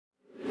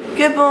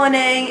Good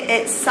morning,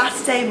 it's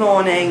Saturday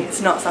morning. It's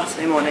not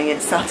Saturday morning,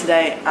 it's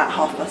Saturday at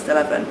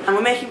 11:30. And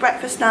we're making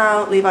breakfast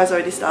now. Levi's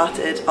already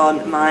started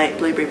on my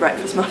blueberry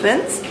breakfast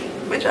muffins,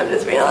 which I've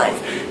just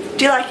realised.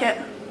 Do you like it?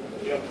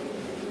 Yep.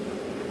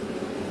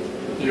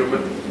 Yummy.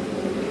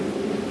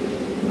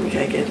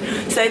 Okay,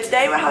 good. So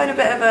today we're having a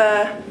bit of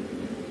a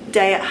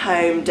day at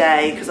home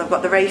day because I've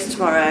got the race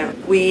tomorrow.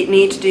 We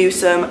need to do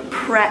some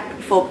prep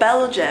for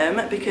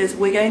Belgium because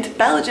we're going to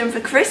Belgium for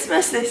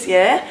Christmas this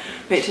year,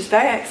 which is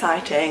very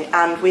exciting,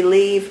 and we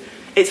leave,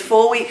 it's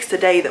 4 weeks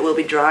today that we'll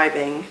be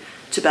driving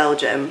to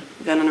Belgium.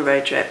 We're going on a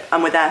road trip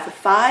and we're there for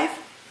 5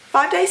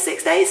 days,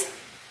 6 days?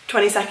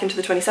 22nd to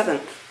the 27th.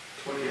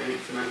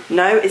 28th, isn't it?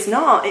 No, it's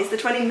not, it's the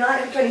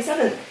 29th and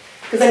 27th,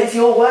 because then it's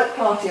your work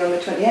party on the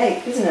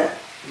 28th, isn't it?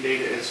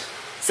 Indeed it is.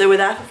 So we're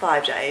there for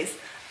 5 days,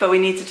 but we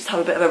need to just have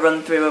a bit of a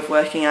run through of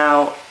working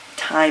out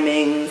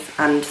timings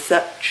and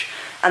such.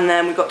 And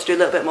then we've got to do a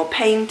little bit more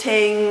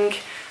painting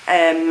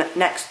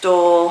next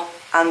door.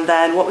 And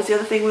then what was the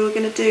other thing we were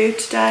going to do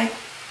today?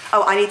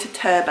 Oh, I need to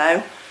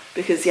turbo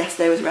because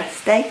yesterday was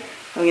rest day.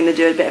 I'm going to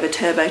do a bit of a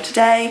turbo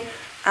today.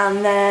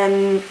 And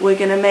then we're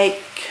going to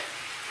make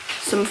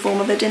some form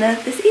of a dinner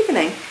this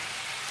evening.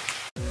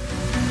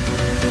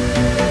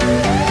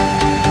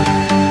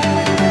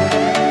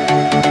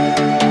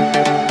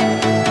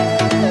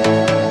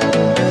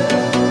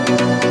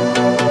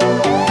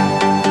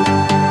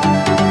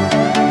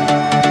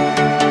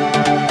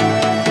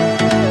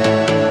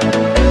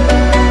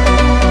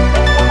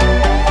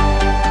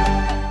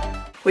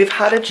 We've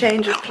had a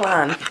change of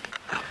plan.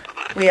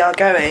 We are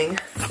going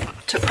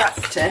to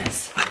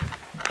practice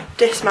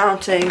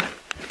dismounting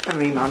and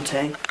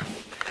remounting,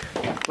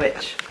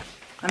 which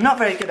I'm not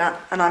very good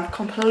at and I've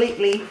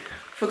completely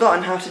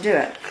forgotten how to do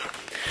it.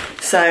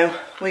 So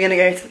we're going to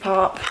go to the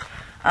park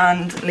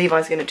and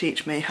Levi's going to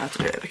teach me how to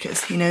do it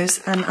because he knows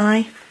and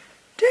I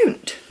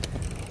don't.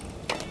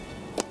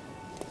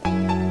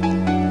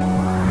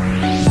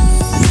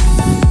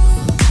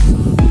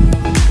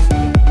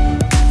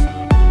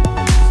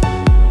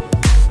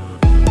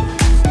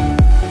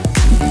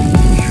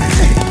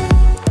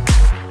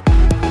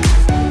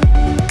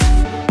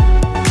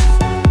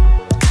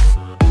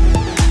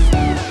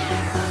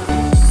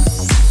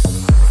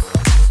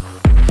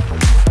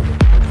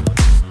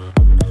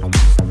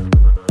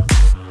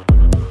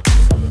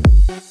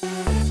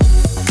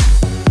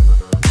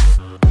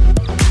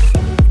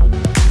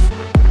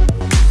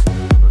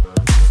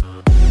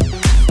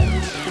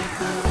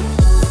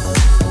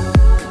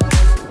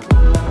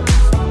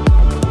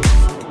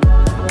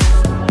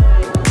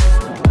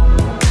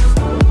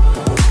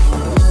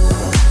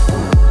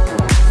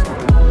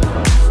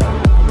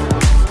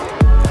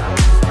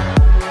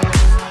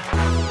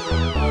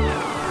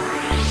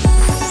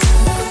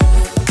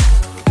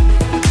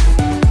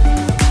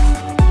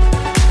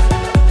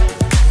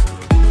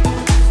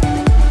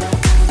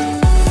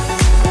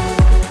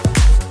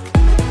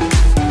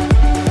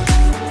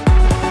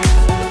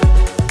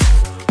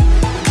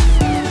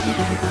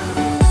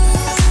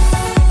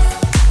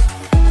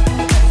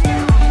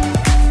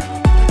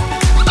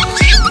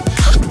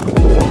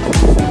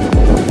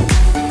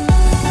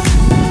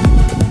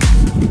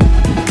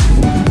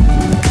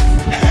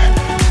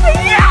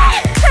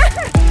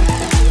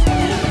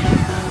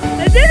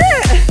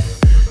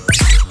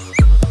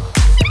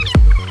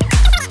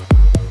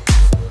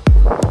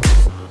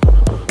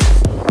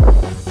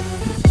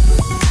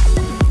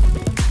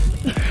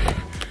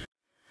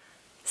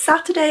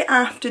 Saturday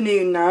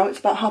afternoon now, it's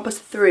about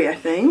 3:30 I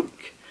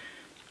think.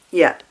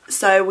 Yeah,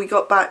 so we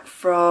got back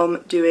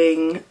from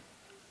doing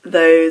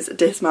those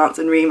dismounts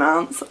and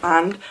remounts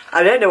and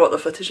I don't know what the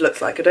footage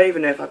looks like. I don't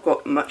even know if I've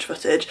got much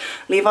footage.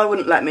 Levi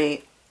wouldn't let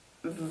me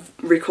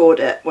record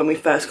it when we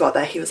first got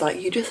there. He was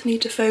like, you just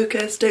need to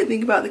focus, don't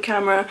think about the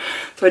camera.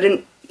 So I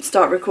didn't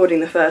start recording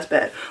the first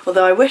bit,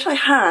 although I wish I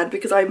had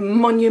because I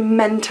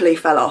monumentally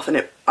fell off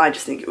and I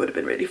just think it would have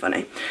been really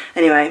funny.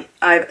 Anyway,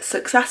 I've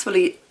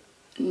successfully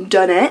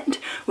done it,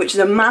 which is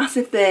a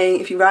massive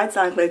thing. If you ride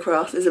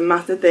cyclocross, it's a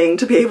massive thing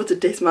to be able to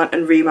dismount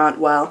and remount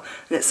well,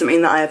 and it's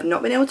something that I have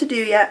not been able to do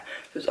yet.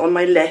 It was on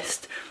my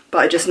list, but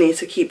I just need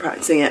to keep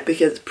practicing it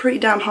because it's pretty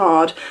damn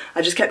hard.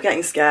 I just kept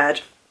getting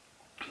scared,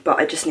 but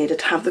I just needed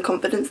to have the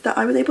confidence that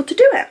I was able to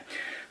do it.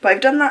 But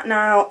I've done that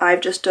now.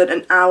 I've just done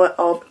an hour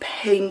of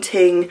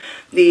painting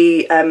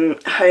the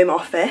home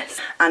office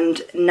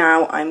and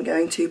now I'm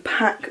going to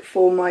pack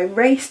for my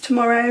race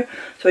tomorrow.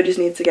 So I just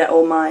need to get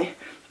all my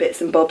bits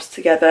and bobs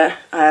together,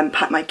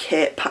 pack my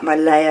kit, pack my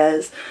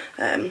layers,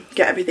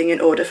 get everything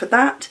in order for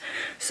that.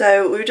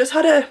 So we've just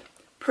had a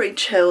pretty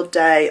chilled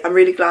day. I'm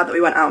really glad that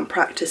we went out and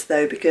practiced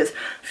though because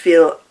I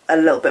feel a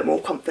little bit more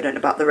confident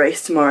about the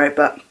race tomorrow,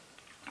 but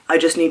I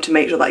just need to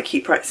make sure that I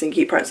keep practicing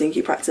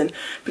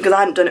because I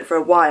hadn't done it for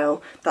a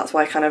while. That's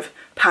why I kind of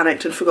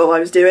panicked and forgot what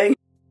I was doing.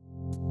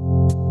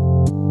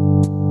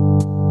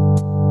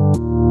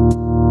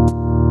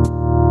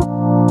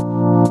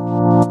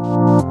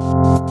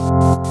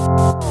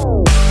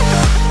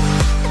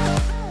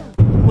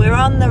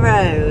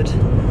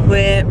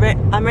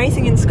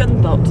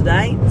 Scunthorpe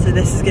today, so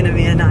this is going to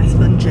be a nice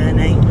fun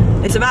journey.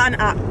 It's about an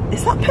hour.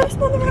 Is that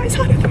person on the right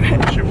side of the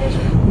road? She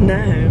wasn't.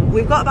 No.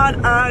 We've got about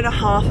an hour and a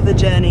half of a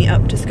journey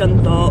up to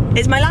Scunthorpe.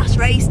 It's my last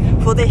race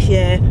for this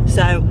year,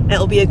 so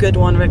it'll be a good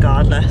one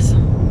regardless.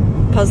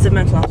 Positive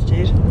mental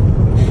attitude.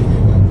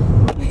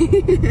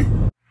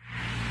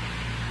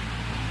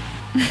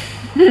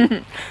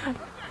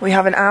 We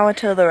have an hour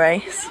till the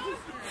race.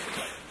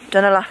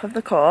 Done a lap of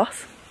the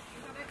course.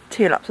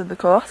 2 laps of the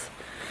course.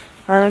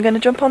 And I'm going to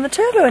jump on the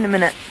turbo in a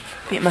minute.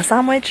 Eat my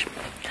sandwich.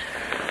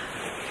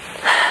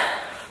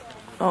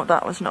 Oh,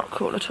 that was not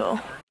cool at all.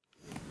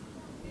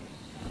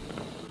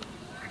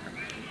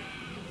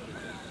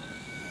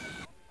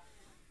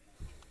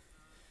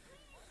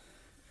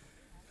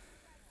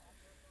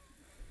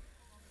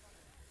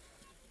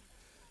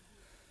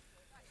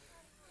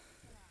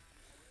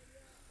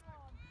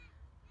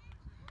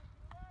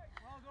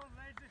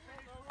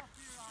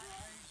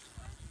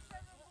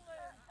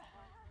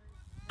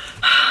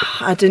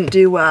 I didn't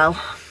do well.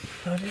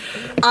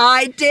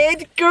 I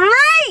did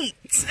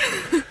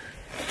great!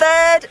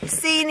 3rd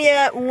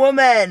senior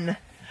woman.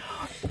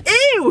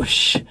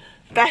 Oosh!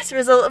 Best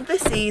result of the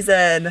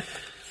season.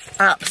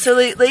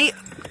 Absolutely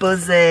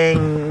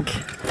buzzing.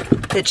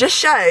 It just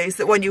shows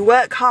that when you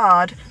work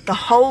hard the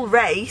whole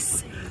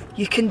race,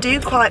 you can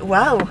do quite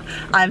well.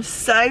 I'm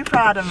so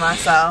proud of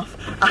myself.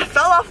 I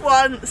fell off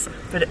once,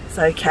 but it's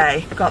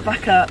okay. Got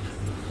back up.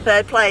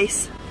 3rd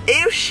place.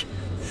 Oosh!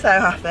 So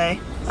happy.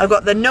 I've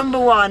got the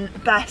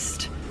 #1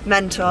 best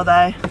mentor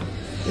though,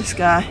 this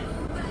guy.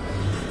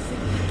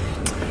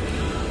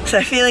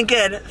 So feeling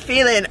good,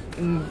 feeling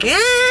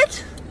good.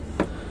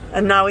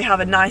 And now we have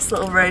a nice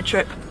little road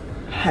trip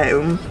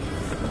home.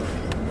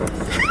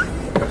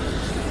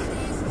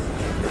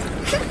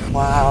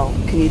 Wow,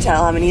 can you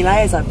tell how many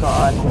layers I've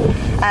got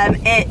on?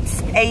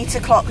 It's 8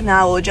 o'clock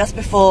now, or just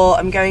before.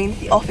 I'm going to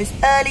the office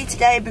early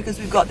today because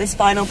we've got this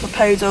final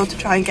proposal to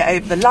try and get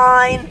over the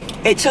line.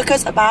 It took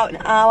us about an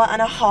hour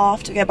and a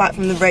half to get back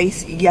from the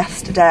race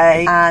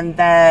yesterday, and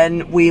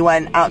then we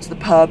went out to the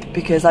pub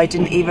because I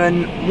didn't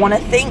even want to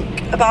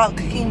think about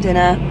cooking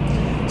dinner.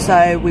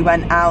 So we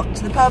went out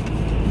to the pub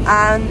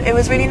and it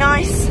was really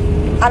nice.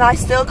 And I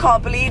still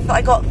can't believe that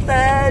I got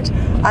 3rd.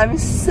 I'm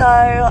so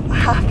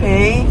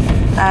happy.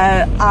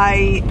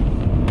 I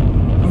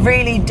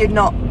really did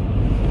not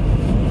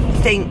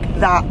think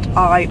that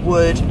I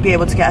would be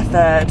able to get a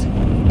 3rd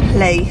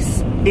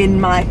place in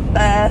my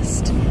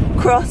first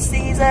cross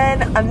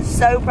season. I'm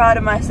so proud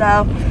of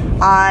myself.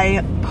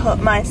 I put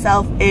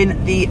myself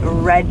in the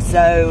red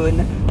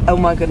zone. Oh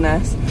my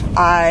goodness.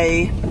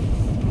 I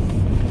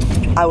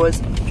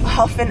was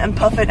huffing and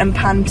puffing and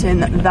panting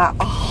that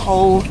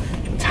whole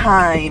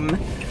time,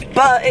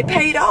 but it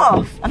paid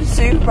off. I'm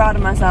super proud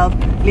of myself.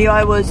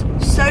 Levi was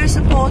so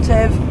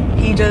supportive.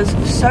 He does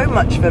so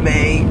much for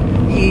me.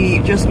 He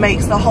just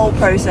makes the whole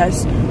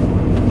process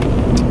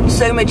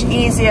so much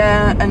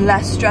easier and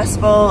less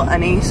stressful,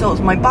 and he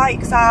sorts my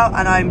bikes out,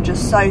 and I'm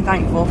just so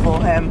thankful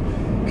for him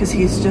because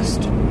he's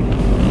just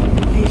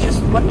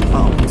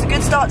wonderful. It's a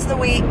good start to the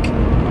week.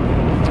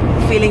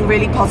 Feeling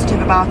really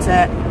positive about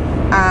it,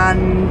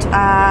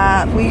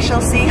 and we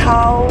shall see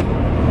how,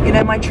 you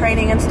know, my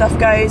training and stuff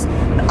goes.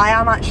 I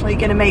am actually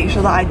going to make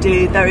sure that I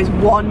do. There's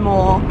one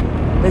more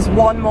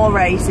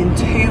race in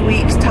 2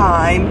 weeks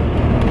time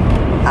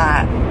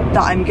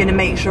that I'm going to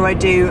make sure I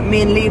do.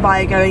 Me and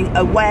Levi are going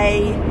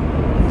away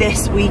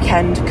this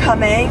weekend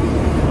coming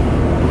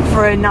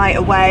for a night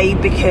away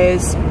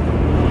because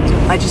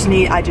I just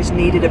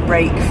needed a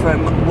break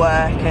from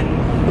work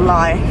and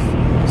life.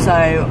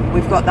 So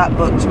we've got that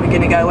booked and we're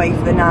going to go away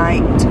for the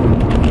night.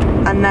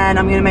 And then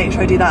I'm going to make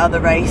sure I do that other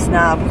race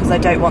now because I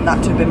don't want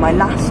that to have been my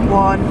last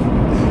one.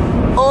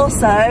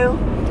 Also,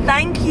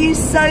 thank you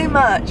so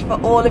much for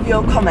all of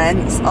your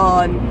comments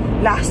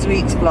on last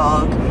week's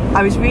vlog.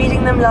 I was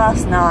reading them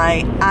last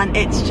night and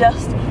it's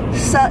just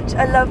such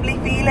a lovely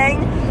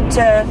feeling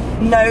to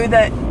know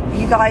that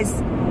you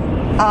guys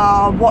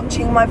are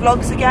watching my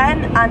vlogs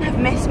again and have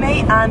missed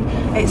me, and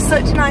it's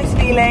such a nice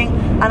feeling,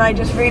 and I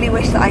just really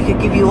wish that I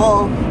could give you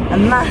all a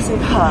massive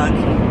hug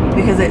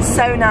because it's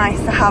so nice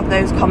to have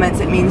those comments.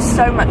 It means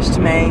so much to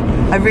me.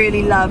 I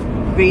really love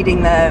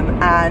reading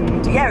them,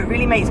 and yeah, it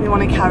really makes me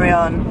want to carry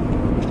on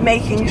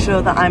making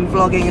sure that I'm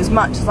vlogging as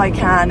much as I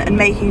can and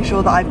making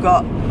sure that I've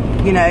got,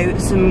 you know,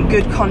 some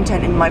good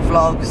content in my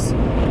vlogs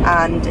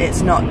and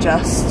it's not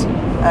just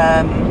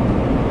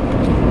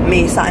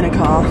me sat in a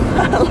car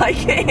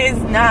like it is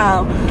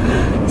now.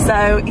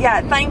 So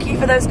yeah, thank you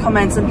for those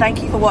comments and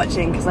thank you for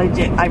watching because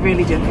I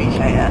really do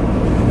appreciate it.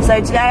 So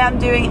today I'm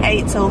doing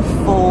 8 till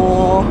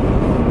 4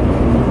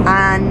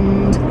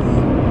 and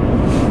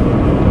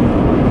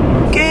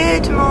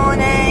good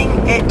morning.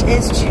 It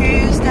is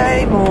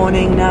Tuesday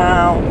morning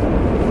now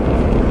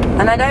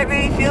and I don't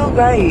really feel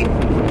great.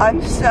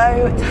 I'm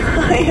so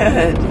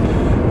tired.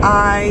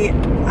 I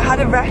had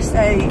a rest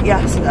day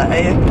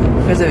yesterday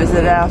because it was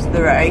the day after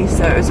the race,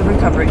 so it was a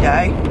recovery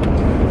day.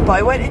 But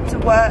I went into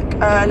work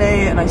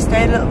early and I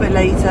stayed a little bit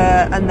later,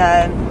 and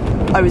then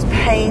I was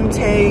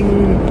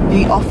painting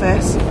the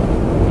office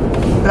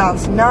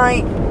last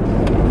night,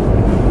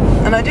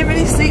 and I didn't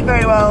really sleep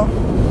very well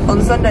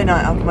on Sunday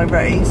night after my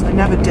race. I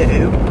never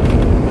do.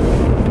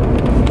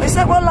 I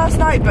slept well last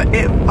night, but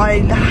I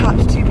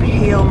had to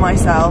peel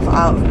myself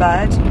out of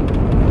bed.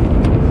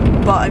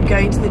 But I'm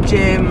going to the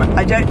gym.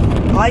 I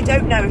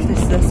don't know if this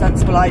is a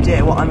sensible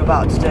idea what I'm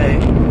about to do,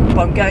 but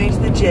I'm going to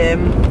the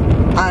gym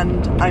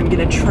and I'm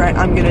gonna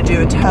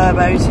do a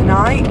turbo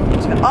tonight.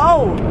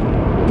 Oh,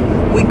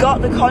 we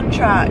got the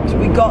contract.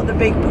 We got the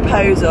big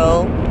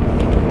proposal.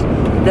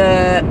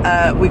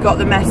 We got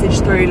the message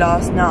through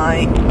last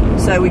night,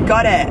 so we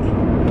got it.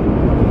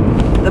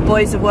 The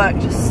boys have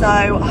worked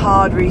so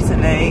hard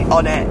recently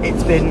on it.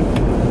 It's been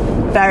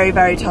very,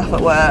 very tough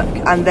at work,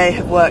 and they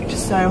have worked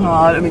so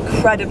hard. I'm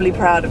incredibly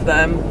proud of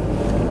them.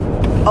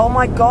 Oh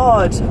my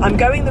god, I'm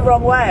going the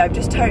wrong way. I've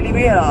just totally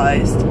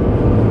realised.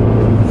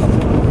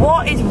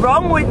 What is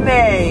wrong with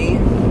me?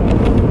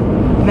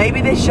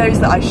 Maybe this shows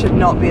that I should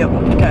not be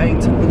going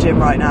to the gym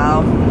right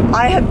now.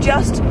 I have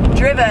just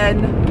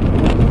driven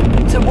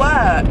to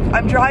work.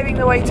 I'm driving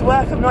the way to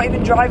work. I'm not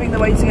even driving the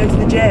way to go to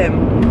the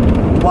gym.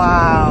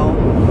 Wow.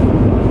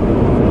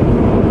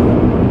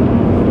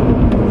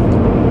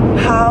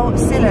 How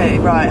silly.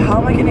 Right, how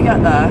am I going to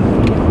get there?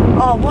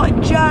 Oh, what a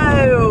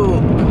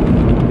joke.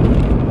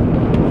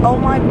 Oh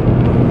my...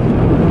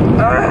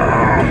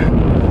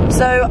 Urgh.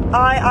 So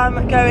I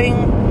am going...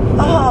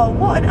 Oh,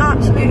 what an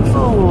absolute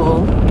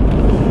fool.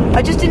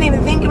 I just didn't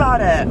even think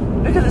about it,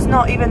 because it's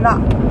not even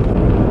that...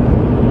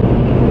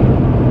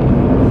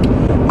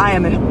 I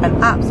am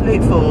an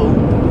absolute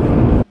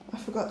fool. I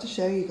forgot to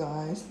show you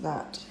guys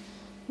that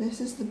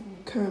this is the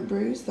current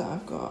bruise that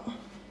I've got.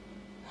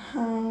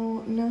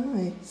 How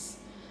nice.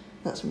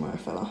 That's from where I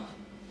fell off.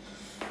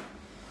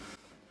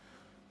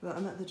 But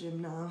I'm at the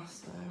gym now,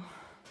 so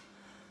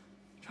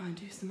try and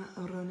do some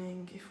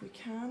running if we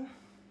can.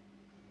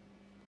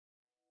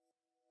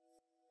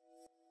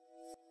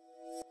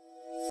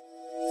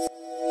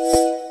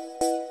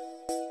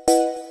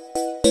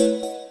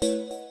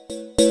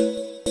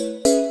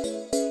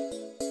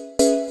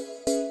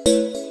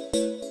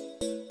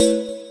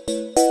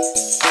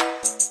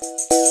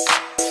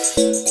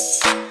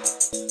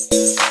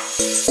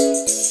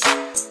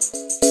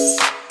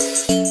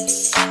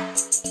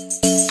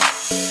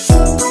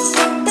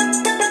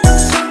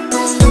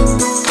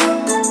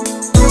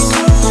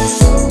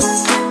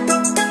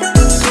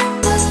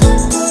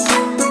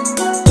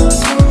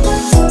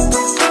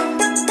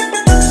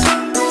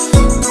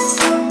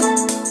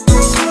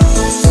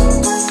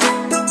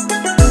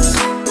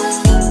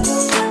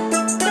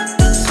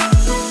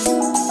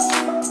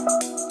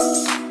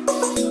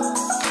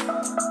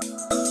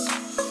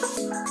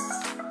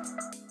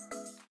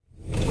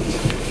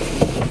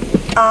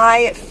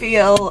 I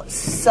feel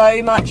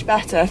so much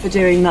better for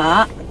doing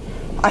that.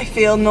 I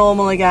feel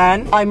normal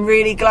again. I'm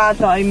really glad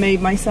that I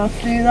made myself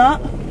do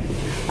that.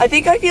 I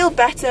think I feel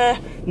better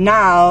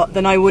now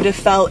than I would have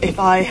felt if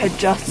I had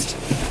just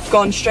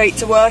gone straight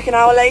to work an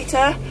hour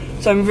later.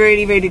 So I'm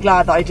really, really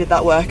glad that I did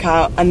that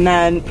workout. And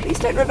then, please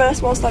don't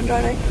reverse whilst I'm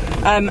driving.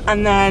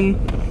 And then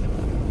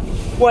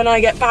when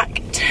I get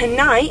back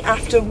tonight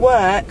after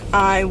work,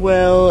 I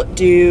will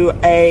do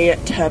a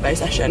turbo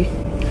session.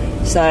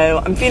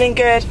 So I'm feeling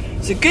good.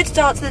 It's a good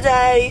start to the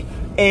day.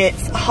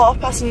 It's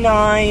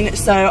 9:30,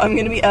 so I'm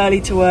going to be early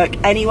to work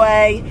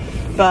anyway,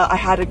 but I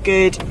had a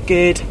good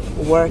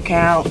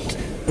workout.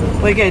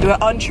 We're good. We're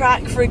on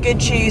track for a good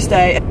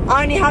Tuesday.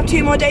 I only have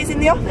 2 more days in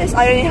the office.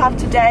 I only have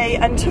today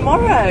and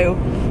tomorrow,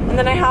 and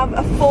then I have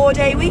a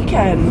 4-day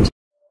weekend.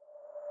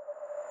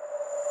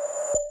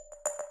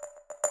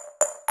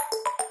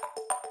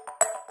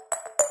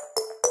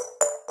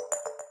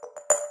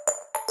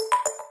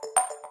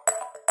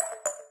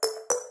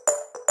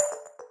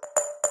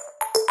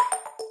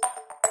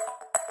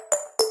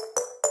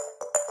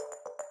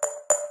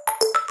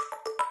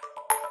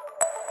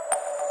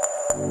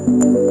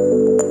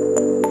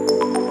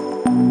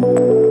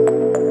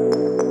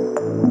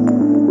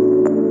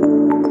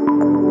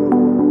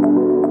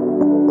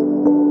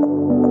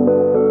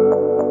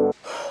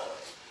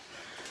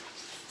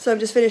 So I'm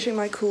just finishing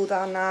my cool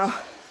down now.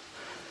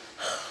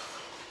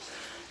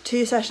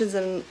 2 sessions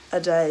in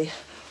a day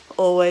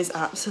always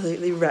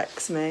absolutely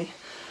wrecks me.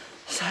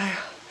 So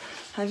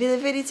I'm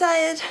feeling really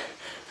tired,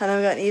 and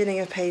I've got an evening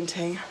of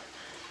painting.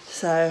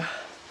 So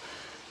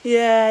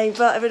yay,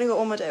 but I've only got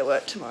 1 more day at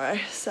work tomorrow,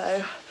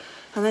 so,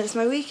 and then it's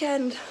my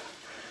weekend.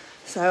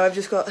 So I've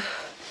just got a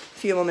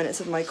few more minutes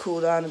of my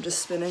cool down. I'm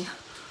just spinning.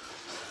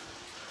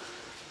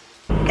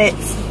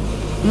 It's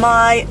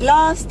my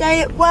last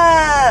day at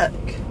work,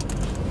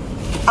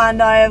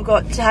 and I have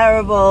got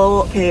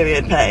terrible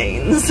period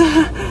pains.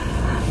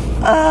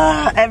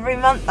 Every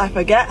month I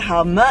forget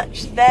how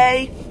much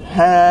they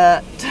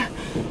hurt.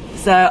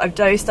 So I've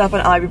dosed up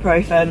on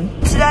ibuprofen.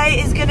 Today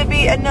is going to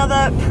be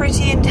another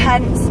pretty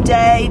intense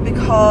day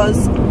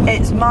because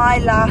it's my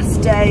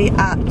last day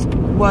at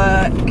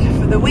work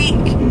for the week.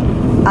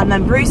 And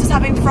then Bruce is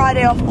having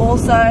Friday off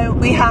also.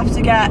 We have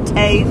to get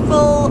a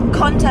full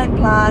content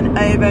plan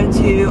over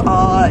to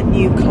our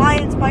new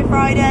clients by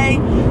Friday.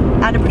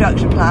 and a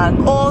production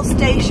plan. All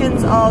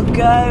stations are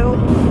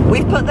go.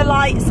 We've put the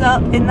lights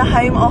up in the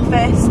home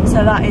office,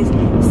 so that is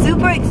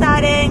super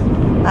exciting.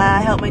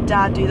 I helped my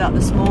dad do that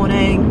this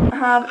morning. I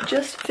have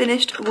just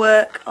finished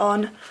work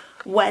on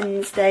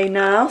Wednesday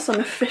now, so I'm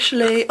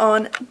officially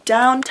on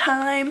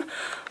downtime,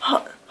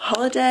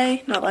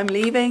 holiday, not that I'm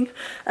leaving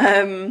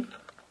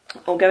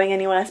or going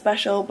anywhere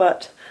special,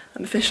 but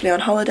I'm officially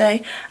on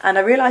holiday. And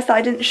I realised that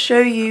I didn't show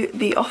you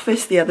the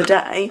office the other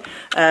day,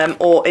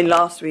 or in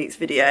last week's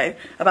video,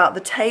 about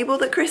the table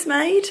that Chris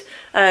made.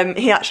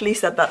 He actually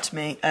said that to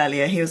me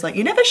earlier. He was like,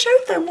 you never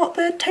showed them what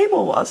the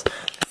table was.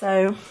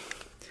 So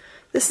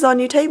this is our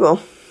new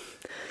table.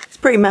 It's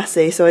pretty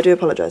messy, so I do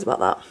apologise about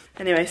that.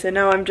 Anyway, so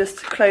now I'm just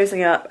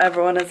closing up.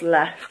 Everyone has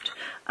left,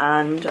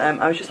 and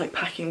I was just like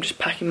packing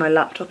my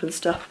laptop and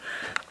stuff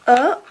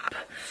up,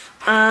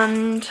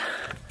 and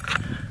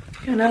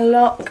gonna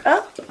lock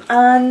up.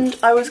 And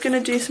I was gonna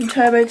do some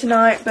turbo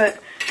tonight, but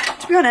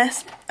to be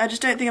honest, I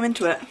just don't think I'm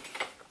into it.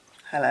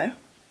 Hello.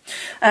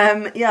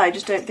 Yeah, I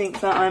just don't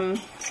think that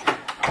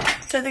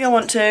don't think I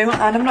want to, and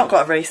I've not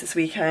got a race this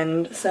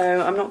weekend,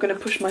 so I'm not gonna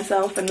push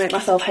myself and make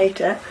myself hate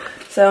it.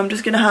 So I'm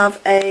just gonna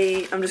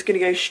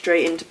go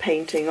straight into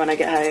painting when I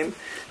get home.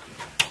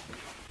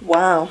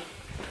 Wow.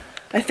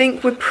 I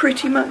think we're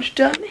pretty much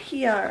done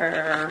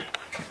here.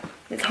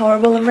 It's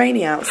horrible and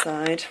rainy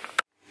outside.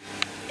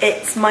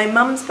 It's my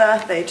mum's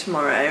birthday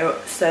tomorrow,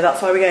 so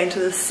that's why we're going to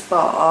the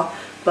spa,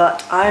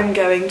 but I'm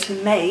going to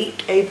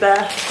make a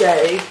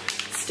birthday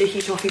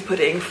sticky toffee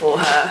pudding for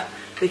her,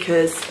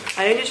 because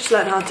I only just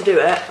learned how to do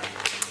it,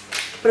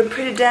 but I'm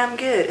pretty damn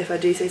good if I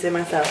do say so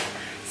myself.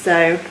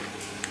 So,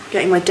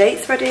 getting my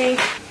dates ready,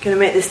 gonna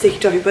make this sticky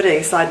toffee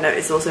pudding. Side note,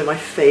 it's also my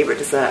favourite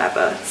dessert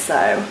ever,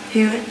 so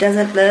who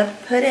doesn't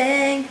love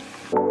pudding?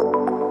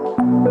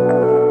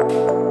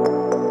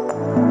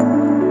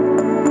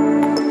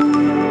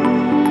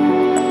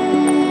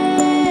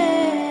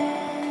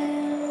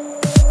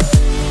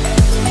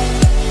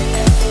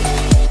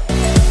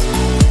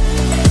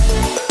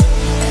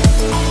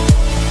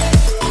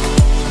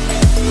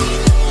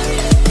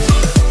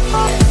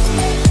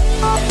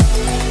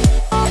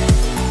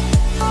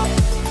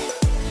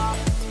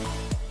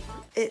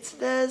 It's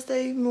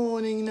Thursday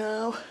morning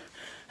now,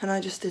 and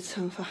I just did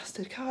some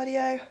fasted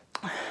cardio,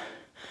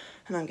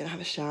 and I'm gonna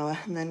have a shower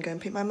and then go and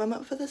pick my mum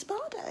up for the spa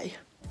day.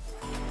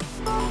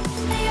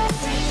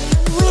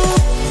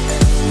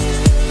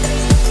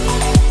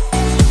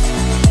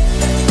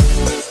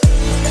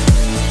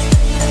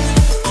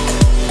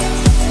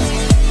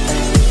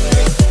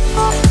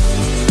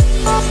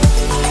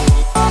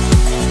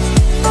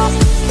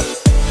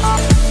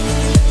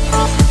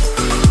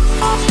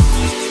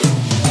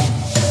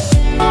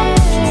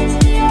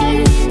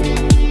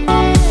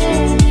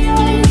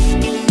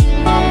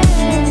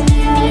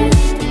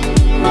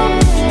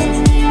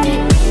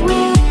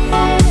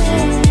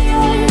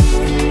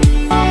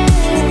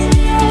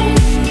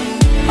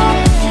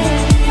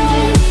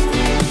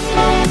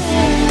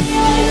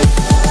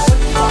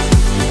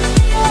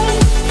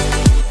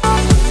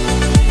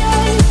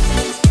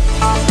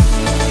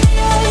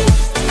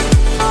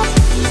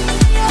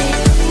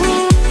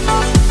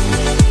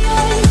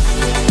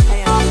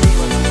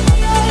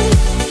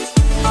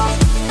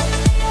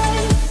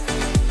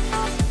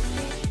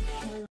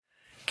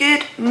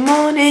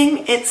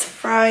 It's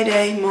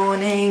Friday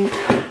morning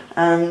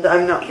and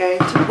I'm not going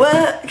to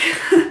work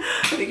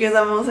because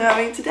I'm also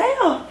having today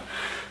off,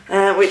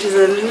 which is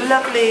a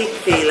lovely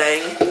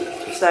feeling.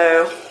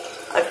 So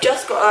I've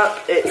just got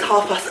up, it's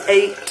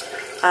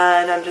 8:30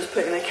 and I'm just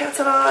putting the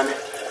kettle on.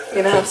 I'm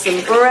going to have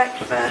some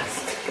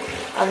breakfast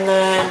and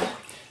then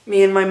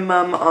me and my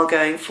mum are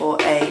going for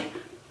a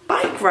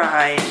bike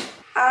ride.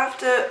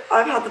 After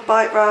I've had the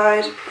bike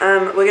ride,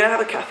 we're going to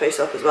have a cafe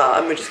stop as well,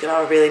 and we're just going to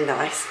have a really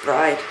nice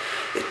ride.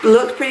 It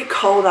looks pretty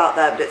cold out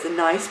there, but it's a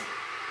nice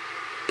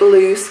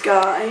blue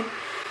sky,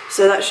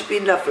 so that should be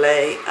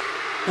lovely.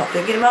 Not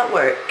thinking about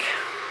work.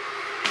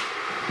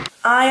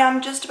 I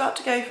am just about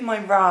to go for my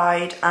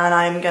ride, and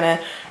I'm going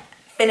to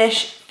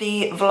finish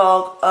the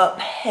vlog up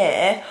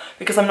here,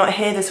 because I'm not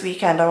here this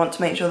weekend. I want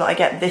to make sure that I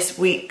get this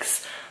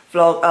week's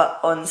vlog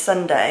up on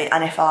Sunday,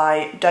 and if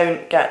I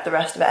don't get the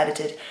rest of it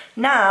edited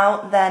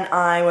now, then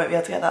I won't be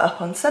able to get that up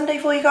on Sunday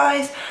for you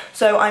guys.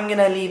 So I'm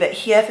gonna leave it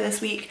here for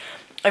this week.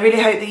 I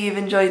really hope that you've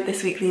enjoyed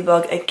this weekly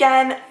vlog.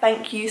 Again,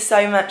 thank you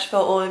so much for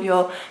all of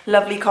your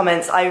lovely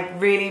comments. I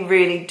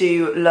really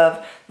do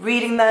love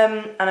reading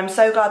them, and I'm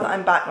so glad that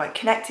I'm back like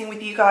connecting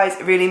with you guys.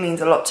 It really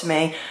means a lot to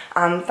me,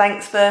 and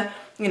thanks for,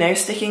 you know,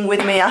 sticking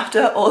with me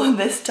after all of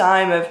this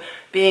time of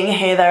being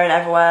here, there and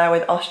everywhere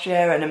with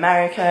Austria and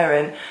America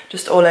and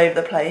just all over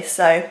the place.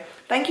 So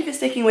thank you for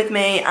sticking with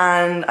me,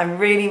 and I'm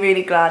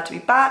really glad to be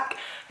back.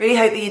 Really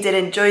hope that you did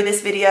enjoy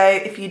this video.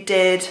 If you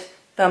did,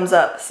 thumbs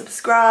up,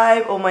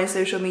 subscribe. All my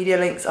social media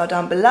links are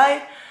down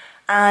below,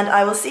 and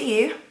I will see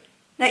you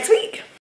next week.